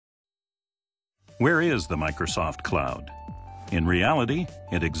Where is the Microsoft Cloud? In reality,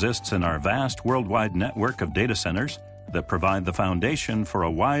 it exists in our vast worldwide network of data centers that provide the foundation for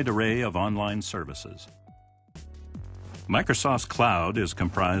a wide array of online services. Microsoft's cloud is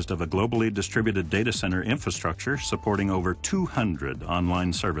comprised of a globally distributed data center infrastructure supporting over 200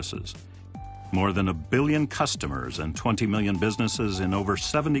 online services. More than 1 billion customers and 20 million businesses in over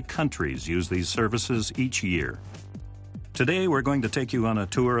 70 countries use these services each year. Today, we're going to take you on a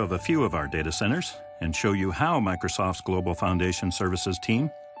tour of a few of our data centers and show you how Microsoft's Global Foundation Services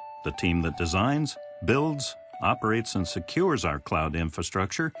team, the team that designs, builds, operates, and secures our cloud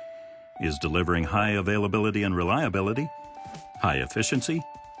infrastructure, is delivering high availability and reliability, high efficiency,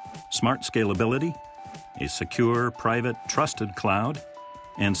 smart scalability, a secure, private, trusted cloud,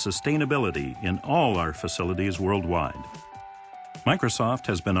 and sustainability in all our facilities worldwide. Microsoft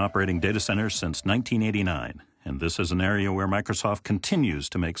has been operating data centers since 1989, and this is an area where Microsoft continues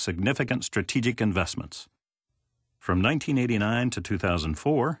to make significant strategic investments. From 1989 to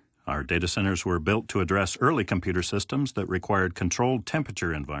 2004, our data centers were built to address early computer systems that required controlled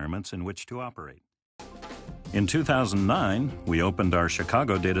temperature environments in which to operate. In 2009, we opened our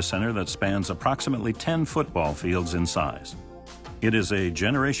Chicago data center that spans approximately 10 football fields in size. It is a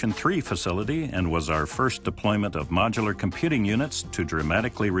Generation 3 facility and was our first deployment of modular computing units to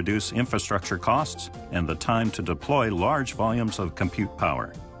dramatically reduce infrastructure costs and the time to deploy large volumes of compute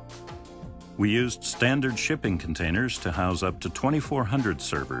power. We used standard shipping containers to house up to 2,400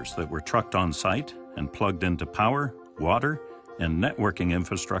 servers that were trucked on site and plugged into power, water, and networking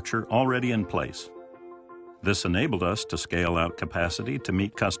infrastructure already in place. This enabled us to scale out capacity to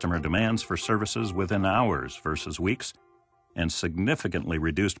meet customer demands for services within hours versus weeks, and significantly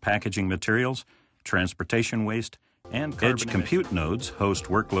reduced packaging materials, transportation waste, and edge compute nodes host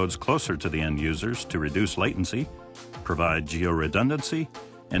workloads closer to the end users to reduce latency, provide geo-redundancy,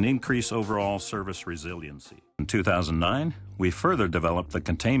 and increase overall service resiliency. In 2009, we further developed the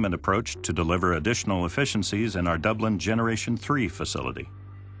containment approach to deliver additional efficiencies in our Dublin Generation 3 facility.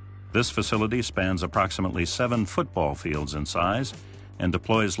 This facility spans approximately 7 football fields in size and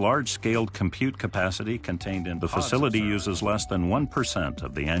deploys large-scaled compute capacity contained in the facility. Uses less than 1%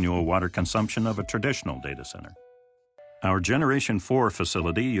 of the annual water consumption of a traditional data center. Our Generation 4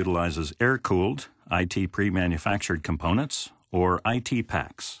 facility utilizes air-cooled, IT pre-manufactured components, or IT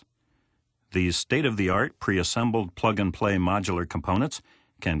packs. These state-of-the-art pre-assembled plug-and-play modular components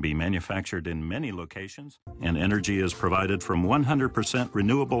can be manufactured in many locations, and energy is provided from 100%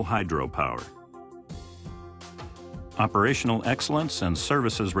 renewable hydropower. Operational excellence and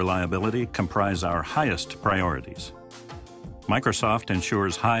services reliability comprise our highest priorities. Microsoft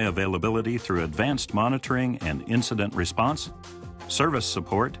ensures high availability through advanced monitoring and incident response, service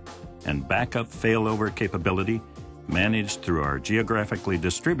support, and backup failover capability managed through our geographically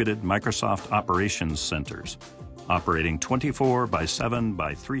distributed Microsoft Operations Centers, operating 24/7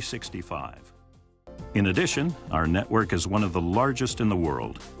 by 365. In addition, our network is one of the largest in the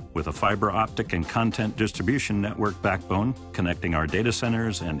world, with a fiber optic and content distribution network backbone connecting our data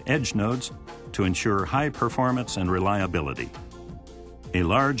centers and edge nodes to ensure high performance and reliability. A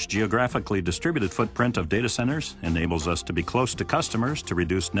large geographically distributed footprint of data centers enables us to be close to customers to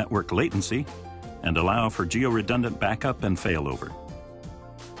reduce network latency and allow for geo-redundant backup and failover.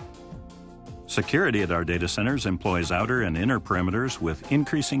 Security at our data centers employs outer and inner perimeters with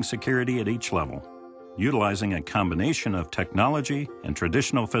increasing security at each level, utilizing a combination of technology and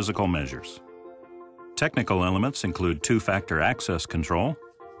traditional physical measures. Technical elements include two-factor access control,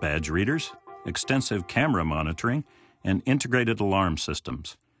 badge readers, extensive camera monitoring, and integrated alarm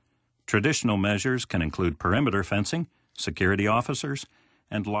systems. Traditional measures can include perimeter fencing, security officers,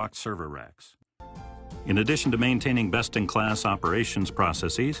 and locked server racks. In addition to maintaining best-in-class operations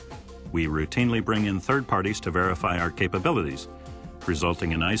processes, we routinely bring in third parties to verify our capabilities,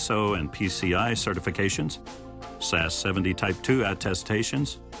 resulting in ISO and PCI certifications, SAS 70 Type 2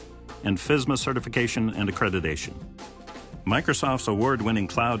 attestations, and FISMA certification and accreditation. Microsoft's award-winning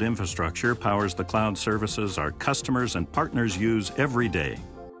cloud infrastructure powers the cloud services our customers and partners use every day.